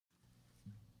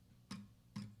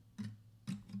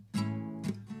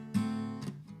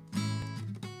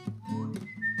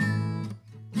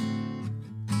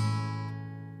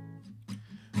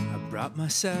brought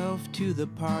myself to the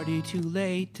party too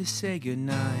late to say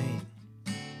goodnight.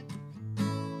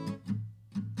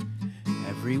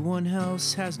 Everyone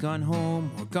else has gone home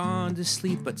or gone to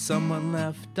sleep, but someone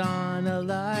left on a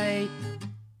light.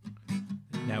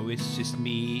 Now it's just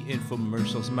me,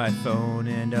 infomercials, my phone,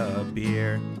 and a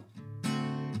beer.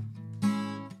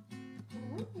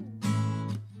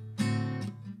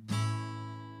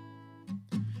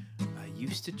 I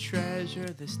used to treasure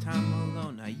this time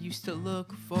alone. I used to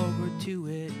look forward to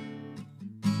it.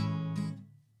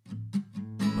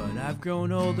 But I've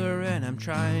grown older and I'm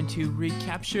trying to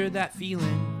recapture that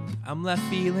feeling. I'm left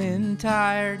feeling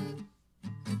tired.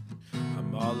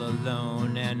 I'm all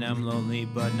alone and I'm lonely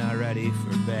but not ready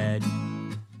for bed.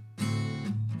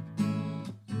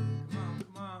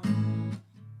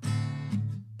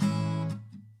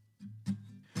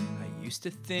 I used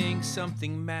to think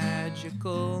something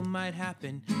magical might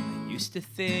happen. I used to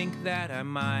think that I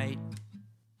might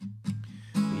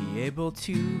be able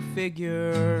to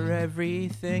figure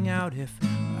everything out if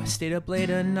I stayed up late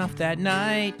enough that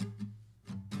night.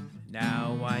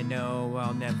 Now I know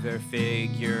I'll never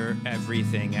figure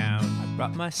everything out. I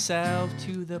brought myself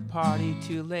to the party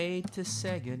too late to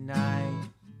say goodnight.